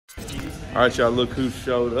All right, y'all, look who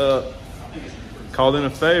showed up. Called in a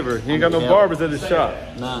favor. He ain't got no barbers at his shop.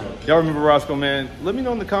 Nah. Y'all remember Roscoe, man? Let me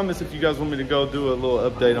know in the comments if you guys want me to go do a little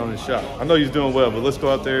update on his shop. I know he's doing well, but let's go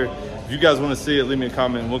out there. If you guys want to see it, leave me a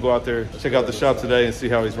comment and we'll go out there, check out the shop today and see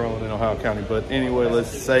how he's rolling in Ohio County. But anyway, let's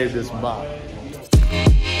save this box.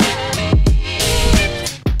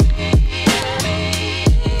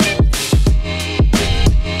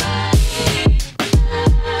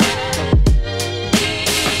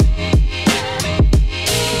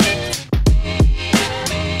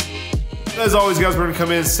 As always, guys, we're gonna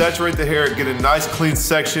come in, saturate the hair, get a nice clean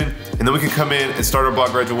section, and then we can come in and start our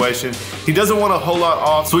block graduation. He doesn't want a whole lot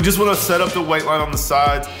off, so we just wanna set up the weight line on the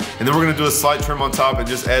sides, and then we're gonna do a slight trim on top and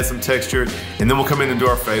just add some texture, and then we'll come in and do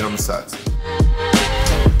our fade on the sides.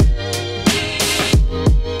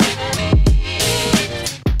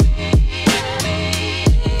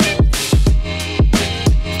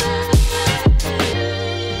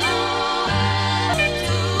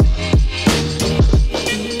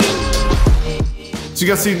 So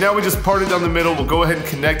you guys see, now we just parted down the middle. We'll go ahead and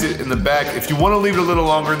connect it in the back. If you want to leave it a little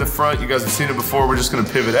longer in the front, you guys have seen it before, we're just going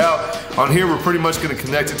to pivot out. On here, we're pretty much going to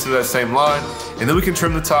connect it to that same line, and then we can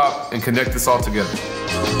trim the top and connect this all together.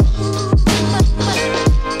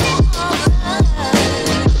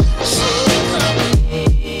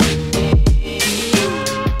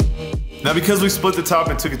 Now, because we split the top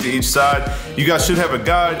and took it to each side, you guys should have a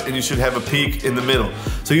guide and you should have a peak in the middle.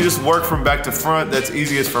 So you just work from back to front. That's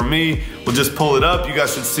easiest for me. We'll just pull it up. You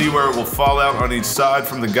guys should see where it will fall out on each side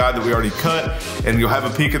from the guide that we already cut. And you'll have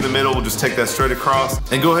a peak in the middle. We'll just take that straight across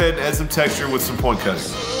and go ahead and add some texture with some point cutting.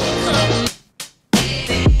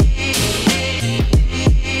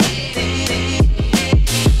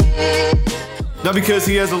 Now, because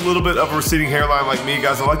he has a little bit of a receding hairline like me,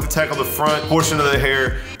 guys, I like to tackle the front portion of the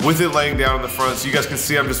hair with it laying down in the front. So you guys can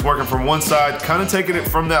see I'm just working from one side, kind of taking it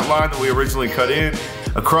from that line that we originally cut in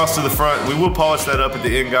across to the front. We will polish that up at the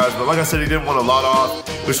end, guys, but like I said, he didn't want a lot off.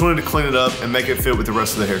 We just wanted to clean it up and make it fit with the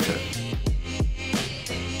rest of the haircut.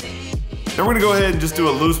 Now we're gonna go ahead and just do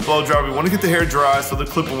a loose blow dry. We want to get the hair dry so the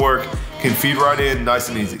clipper work can feed right in nice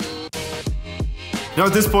and easy. Now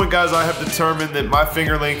at this point, guys, I have determined that my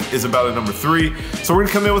finger length is about a number 3. So we're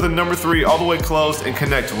gonna come in with a number 3 all the way closed and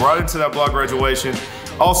connect right into that block graduation.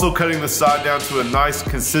 Also cutting the side down to a nice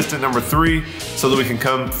consistent number 3 so that we can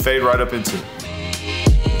come fade right up into it.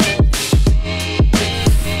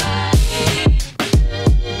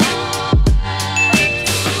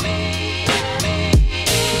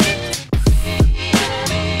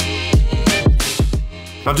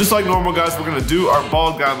 Now, just like normal, guys, we're gonna do our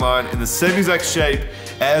bald guideline in the same exact shape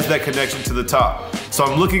as that connection to the top. So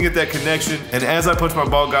I'm looking at that connection, and as I punch my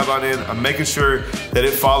bald guideline in, I'm making sure that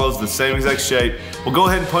it follows the same exact shape. We'll go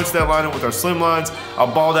ahead and punch that line in with our slimlines.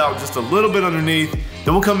 I'll bald out just a little bit underneath.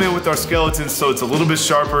 Then we'll come in with our skeletons so it's a little bit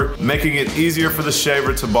sharper, making it easier for the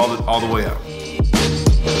shaver to bald it all the way out.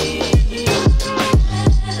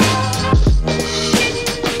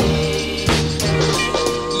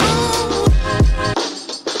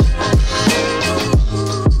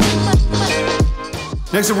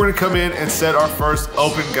 Next up, we're gonna come in and set our first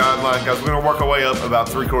open guideline. Guys, we're gonna work our way up about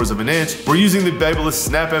 3/4 of an inch. We're using the Babyliss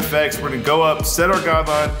Snap FX. We're gonna go up, set our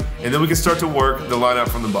guideline, and then we can start to work the line out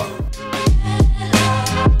from the bottom.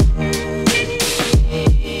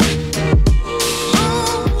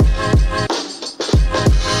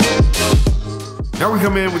 Now we're gonna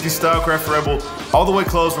come in with the StyleCraft Rebel all the way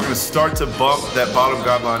close. We're gonna start to bump that bottom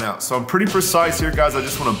guideline out. So I'm pretty precise here, guys. I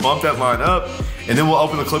just wanna bump that line up, and then we'll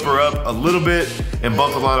open the clipper up a little bit and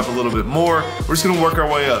bump the line up a little bit more. We're just gonna work our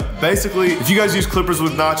way up. Basically, if you guys use clippers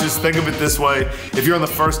with notches, think of it this way. If you're on the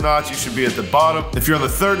first notch, you should be at the bottom. If you're on the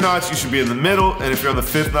third notch, you should be in the middle. And if you're on the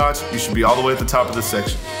 5th notch, you should be all the way at the top of the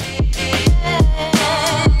section.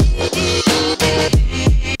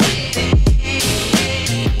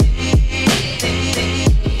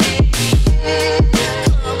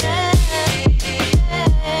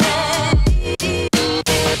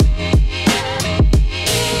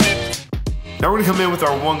 Now we're gonna come in with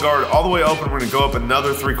our one guard all the way open. We're gonna go up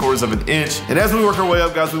another 3/4 of an inch. And as we work our way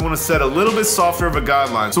up, guys, we wanna set a little bit softer of a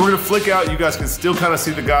guideline. So we're gonna flick out. You guys can still kind of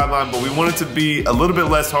see the guideline, but we want it to be a little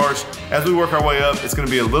bit less harsh. As we work our way up, it's gonna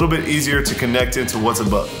be a little bit easier to connect into what's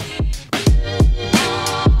above.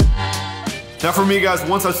 Now for me, guys,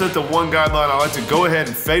 once I set the one guideline, I like to go ahead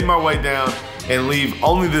and fade my way down and leave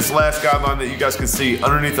only this last guideline that you guys can see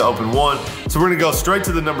underneath the open one. So we're gonna go straight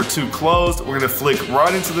to the number 2 closed. We're gonna flick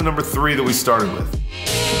right into the number 3 that we started with.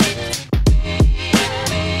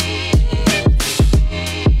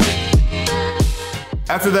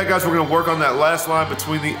 After that, guys, we're gonna work on that last line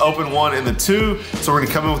between the open 1 and the 2. So we're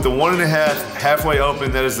gonna come in with the 1.5, halfway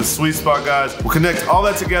open. That is the sweet spot, guys. We'll connect all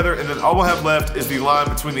that together, and then all we'll have left is the line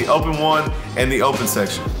between the open 1 and the open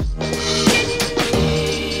section.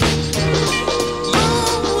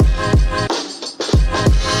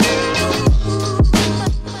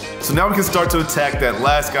 So now we can start to attack that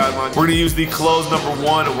last guideline. We're gonna use the closed number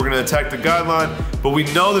 1 and we're gonna attack the guideline, but we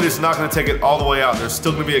know that it's not gonna take it all the way out. There's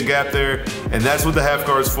still gonna be a gap there, and that's what the half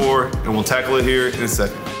guard is for, and we'll tackle it here in a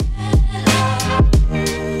second.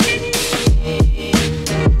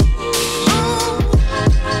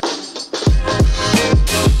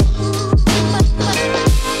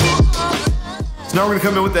 So now we're gonna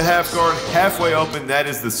come in with the half guard, halfway open. That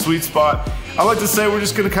is the sweet spot. I like to say we're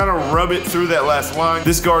just gonna kind of rub it through that last line.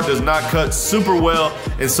 This guard does not cut super well,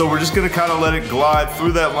 and so we're just gonna kind of let it glide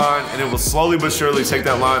through that line, and it will slowly but surely take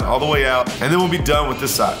that line all the way out, and then we'll be done with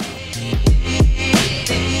this side.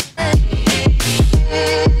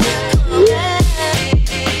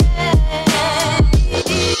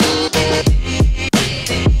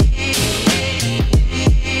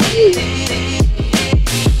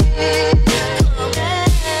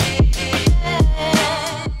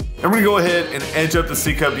 And we're gonna go ahead and edge up the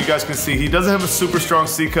C cup. You guys can see he doesn't have a super strong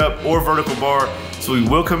C cup or vertical bar, so we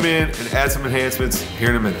will come in and add some enhancements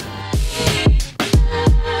here in a minute.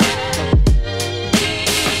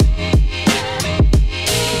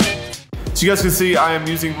 So you guys can see I am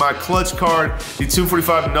using my Klutch card, the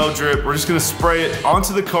 245 no drip. We're just gonna spray it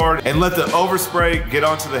onto the card and let the overspray get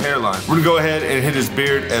onto the hairline. We're gonna go ahead and hit his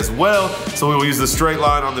beard as well. So we will use the straight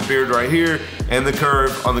line on the beard right here and the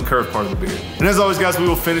curve on the curved part of the beard. And as always, guys, we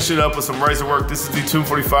will finish it up with some razor work. This is the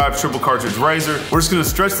 245 triple cartridge razor. We're just gonna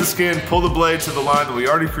stretch the skin, pull the blade to the line that we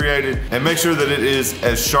already created, and make sure that it is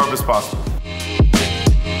as sharp as possible.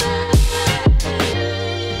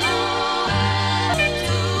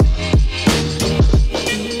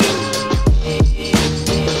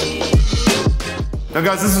 Now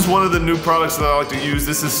guys, this is one of the new products that I like to use.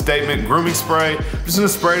 This is Statement Grooming Spray. I'm just gonna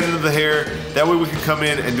spray it into the hair. That way we can come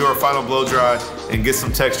in and do our final blow dry and get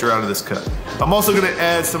some texture out of this cut. I'm also gonna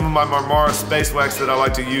add some of my Marmara Space Wax that I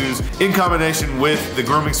like to use in combination with the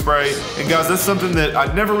grooming spray. And guys, that's something that I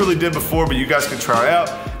never really did before, but you guys can try out.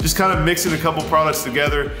 Just kind of mixing a couple products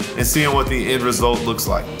together and seeing what the end result looks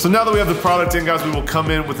like. So now that we have the product in, guys, we will come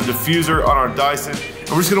in with the diffuser on our Dyson, and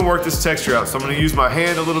we're just gonna work this texture out. So I'm gonna use my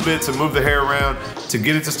hand a little bit to move the hair around, to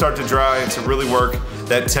get it to start to dry and to really work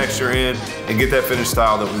that texture in and get that finished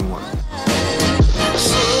style that we want.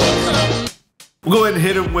 We'll go ahead and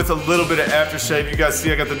hit him with a little bit of aftershave. You guys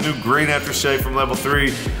see I got the new green aftershave from level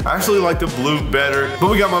 3. I actually like the blue better, but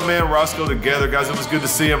we got my man Roscoe together, guys. It was good to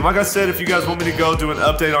see him. Like I said, if you guys want me to go do an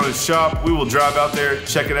update on his shop, we will drive out there,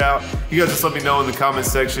 check it out. You guys just let me know in the comment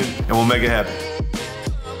section and we'll make it happen.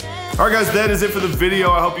 Alright guys, that is it for the video.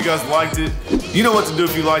 I hope you guys liked it. You know what to do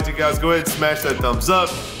if you liked it, guys. Go ahead and smash that thumbs up.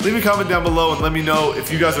 Leave a comment down below and let me know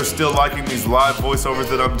if you guys are still liking these live voiceovers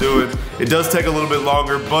that I'm doing. It does take a little bit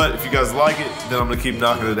longer, but if you guys like it, then I'm gonna keep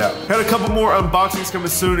knocking it out. Got a couple more unboxings coming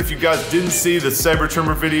soon. If you guys didn't see the saber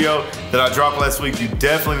trimmer video that I dropped last week, you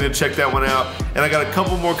definitely need to check that one out. And I got a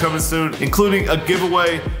couple more coming soon, including a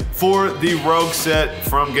giveaway for the Rogue set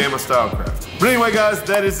from Game of StyleCraft. But anyway, guys,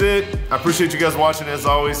 that is it. I appreciate you guys watching as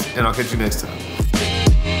always, and I'll catch you next time.